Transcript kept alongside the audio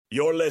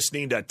You're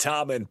listening to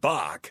Tom and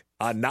Bock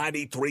on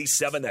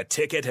 93.7 The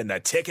Ticket and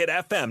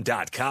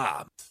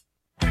theticketfm.com.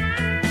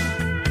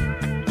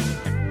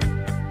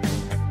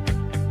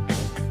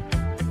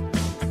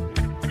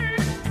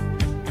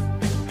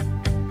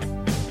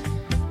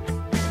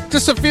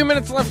 Just a few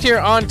minutes left here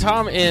on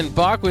Tom and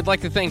Bock. We'd like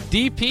to thank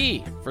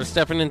DP for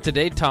stepping in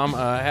today. Tom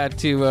had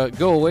to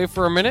go away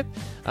for a minute.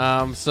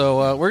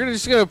 So we're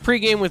just going to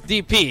pregame with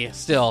DP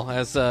still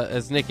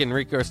as Nick and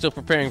Rico are still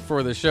preparing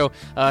for the show.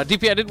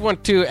 DP, I did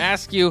want to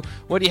ask you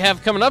what do you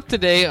have coming up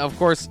today, of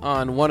course,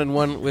 on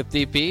 1-on-1 with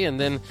DP, and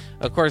then,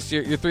 of course,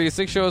 your 3 to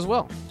 6 show as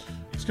well.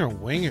 Just going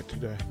to wing it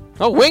today.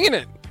 Oh, winging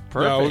it.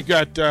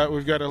 Perfect. No,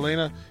 we've got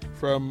Elena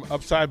from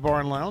Upside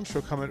Bar and Lounge.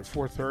 She'll come in at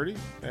 4:30,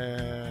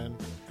 and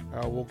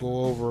we'll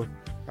go over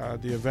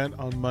the event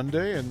on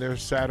Monday and their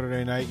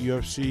Saturday night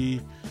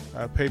UFC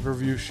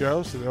pay-per-view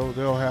show. So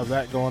they'll have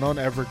that going on.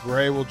 Everett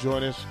Gray will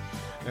join us,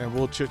 and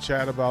we'll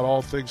chit-chat about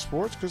all things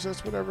sports because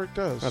that's what Everett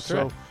does. That's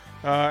right.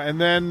 And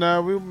then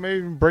we may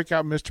even break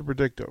out Mr.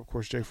 Predicto. Of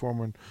course, Jay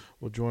Foreman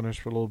will join us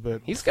for a little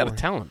bit. He's got a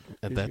talent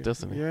at that,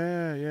 doesn't he?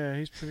 Yeah,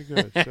 he's pretty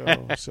good.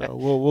 So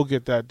we'll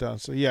get that done.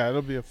 So yeah,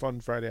 it'll be a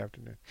fun Friday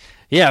afternoon.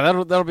 Yeah,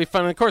 that'll be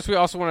fun. And of course, we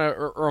also want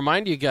to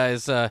remind you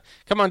guys,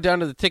 come on down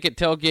to the Ticket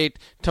Tailgate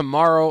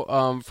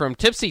tomorrow from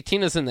Tipsy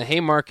Tina's in the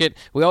Haymarket.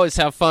 We always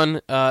have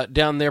fun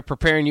down there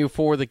preparing you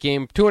for the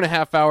game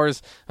 2.5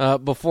 hours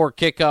before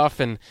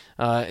kickoff, and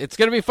it's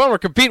going to be fun. We're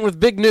competing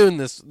with Big Noon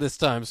this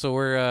time, so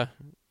we're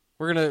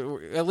gonna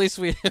at least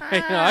we.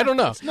 I don't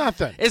know. It's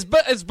nothing. Is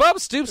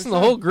Bob Stoops and the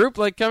whole group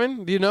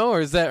coming? Do you know,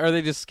 or are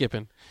they just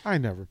skipping? I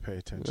never pay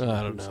attention.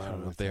 I don't know. I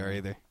don't know if they are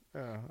either.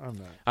 I'm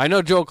not. I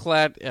know Joe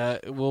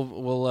Klatt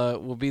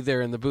will be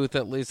there in the booth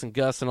at least, and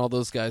Gus and all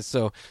those guys.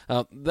 So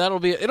it'll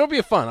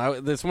be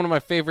fun. It's one of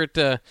my favorite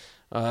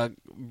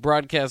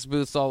broadcast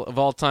booths of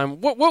all time.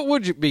 What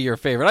would be your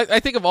favorite? I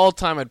think of all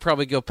time, I'd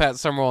probably go Pat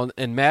Summerall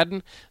and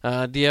Madden.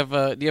 Do you have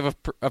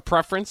a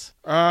preference?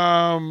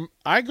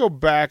 I go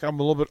back. I'm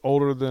a little bit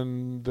older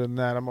than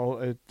that.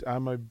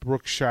 I'm a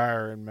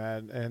Brookshire and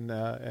Madden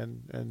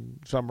and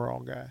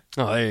Summerall guy.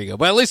 Oh, there you go.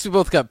 But at least we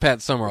both got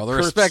Pat Summerall. The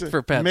respect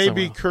for Pat Summerall.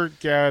 Maybe Kurt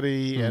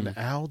Gowdy and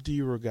Al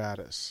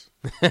DeRogatis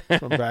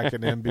from back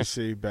in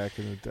NBC back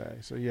in the day.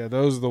 So yeah,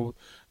 those are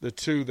the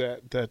two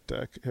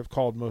that have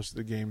called most of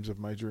the games of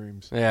my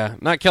dreams. Yeah,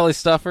 not Kelly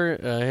Stuffer.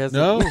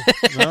 No.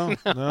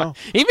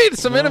 He made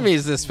some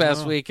enemies this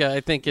past week,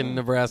 I think, in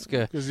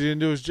Nebraska because he didn't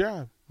do his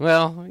job.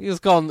 Well, he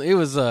was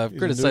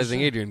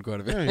criticizing Adrian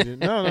quite a bit. Yeah, he didn't.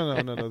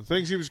 No. The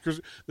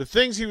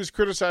things he was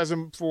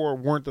criticizing for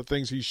weren't the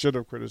things he should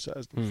have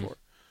criticized him for.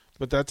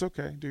 But that's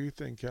okay. Do your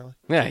thing, Kelly.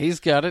 Yeah, he's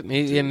got it.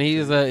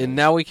 And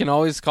now we can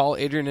always call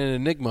Adrian an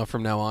enigma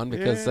from now on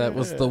because that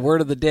was the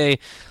word of the day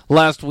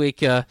last week.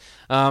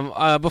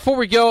 Before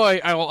we go,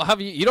 I will have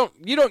you.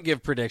 You don't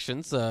give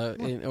predictions,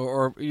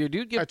 or you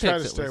do give. I try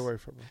to stay away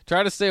from them.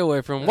 Try to stay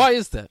away from them. Why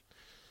is that?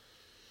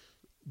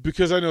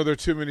 Because I know there are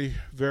too many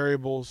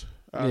variables,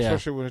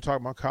 especially when we're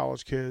talking about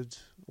college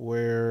kids,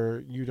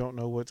 where you don't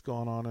know what's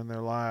going on in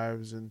their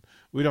lives, and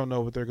we don't know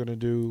what they're going to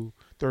do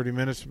 30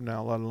 minutes from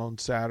now, let alone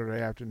Saturday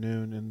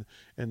afternoon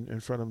in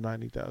front of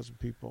 90,000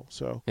 people.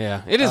 So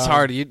yeah, it is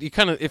hard. You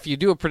kind of, if you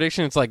do a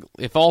prediction, it's like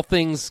if all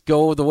things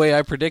go the way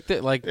I predict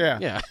it,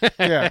 yeah.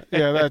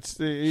 That's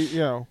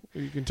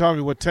you can tell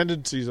me what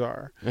tendencies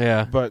are.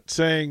 Yeah, but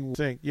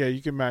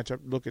you can match up,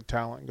 look at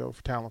talent, and go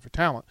for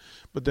talent,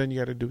 but then you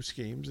got to do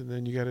schemes, and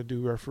then you got to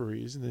do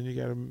referees, and then you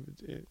got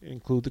to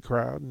include the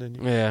crowd, and then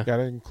you got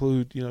to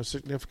include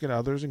significant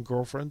others and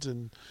girlfriends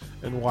and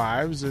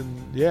wives, and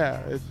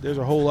there's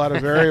a whole lot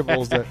of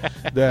variables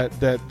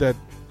that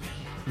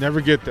never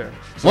get there.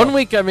 So. One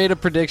week I made a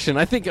prediction.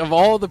 I think of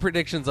all the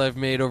predictions I've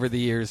made over the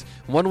years,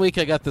 one week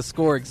I got the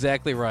score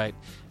exactly right,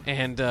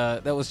 and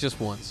that was just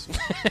once.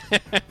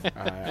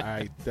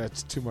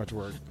 That's too much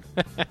work.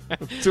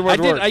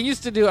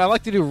 I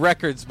like to do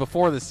records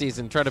before the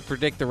season, try to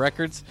predict the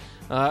records.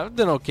 I've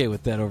done okay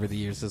with that over the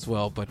years as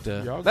well, but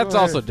that's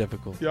also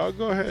difficult. Y'all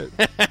go ahead.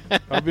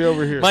 I'll be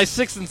over here. My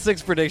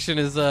 6-6 prediction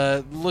is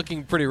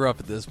looking pretty rough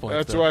at this point.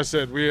 That's why I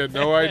said we had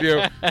no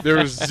idea. There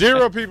was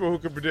 0 people who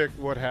could predict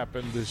what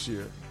happened this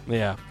year.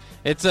 Yeah.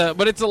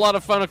 But it's a lot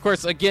of fun, of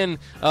course. Again,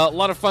 a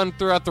lot of fun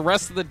throughout the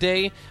rest of the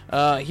day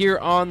here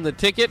on the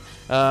Ticket.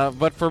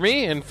 But for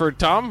me and for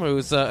Tom,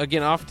 who's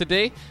again off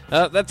today,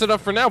 that's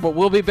enough for now. But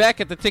we'll be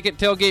back at the Ticket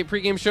Tailgate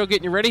pregame show,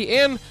 getting you ready,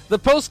 and the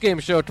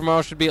postgame show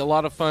tomorrow should be a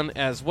lot of fun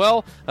as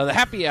well. The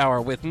happy hour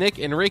with Nick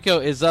and Rico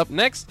is up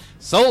next.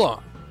 So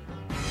long.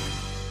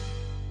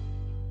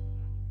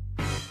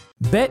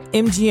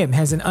 BetMGM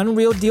has an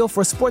unreal deal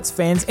for sports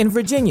fans in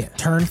Virginia.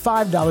 Turn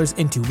 $5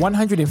 into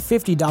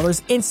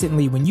 $150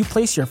 instantly when you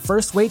place your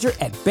first wager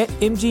at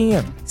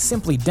BetMGM.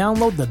 Simply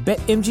download the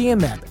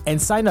BetMGM app and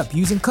sign up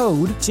using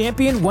code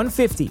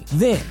Champion150.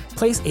 Then,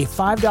 place a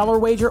 $5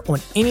 wager on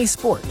any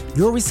sport.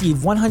 You'll receive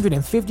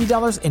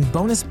 $150 in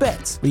bonus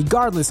bets,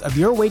 regardless of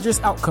your wager's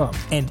outcome.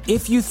 And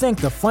if you think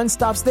the fun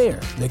stops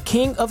there, the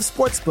king of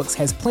sportsbooks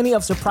has plenty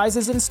of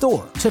surprises in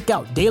store. Check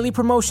out daily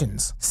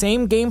promotions,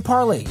 same-game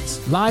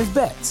parlays, live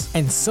bets,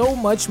 and so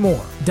much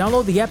more.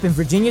 Download the app in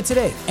Virginia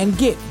today and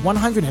get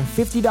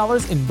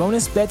 $150 in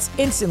bonus bets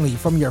instantly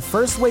from your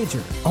first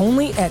wager.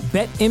 Only at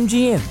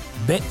BetMGM.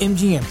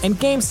 BetMGM and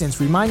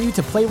GameSense remind you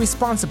to play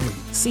responsibly.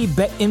 See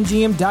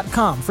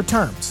BetMGM.com for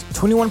terms.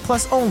 21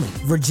 plus only.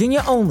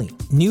 Virginia only.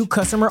 New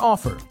customer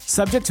offer.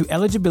 Subject to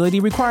eligibility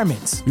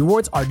requirements.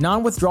 Rewards are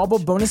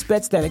non-withdrawable bonus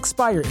bets that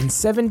expire in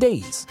 7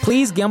 days.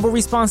 Please gamble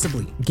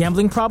responsibly.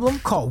 Gambling problem?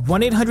 Call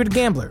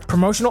 1-800-GAMBLER.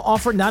 Promotional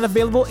offer not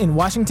available in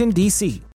Washington, D.C.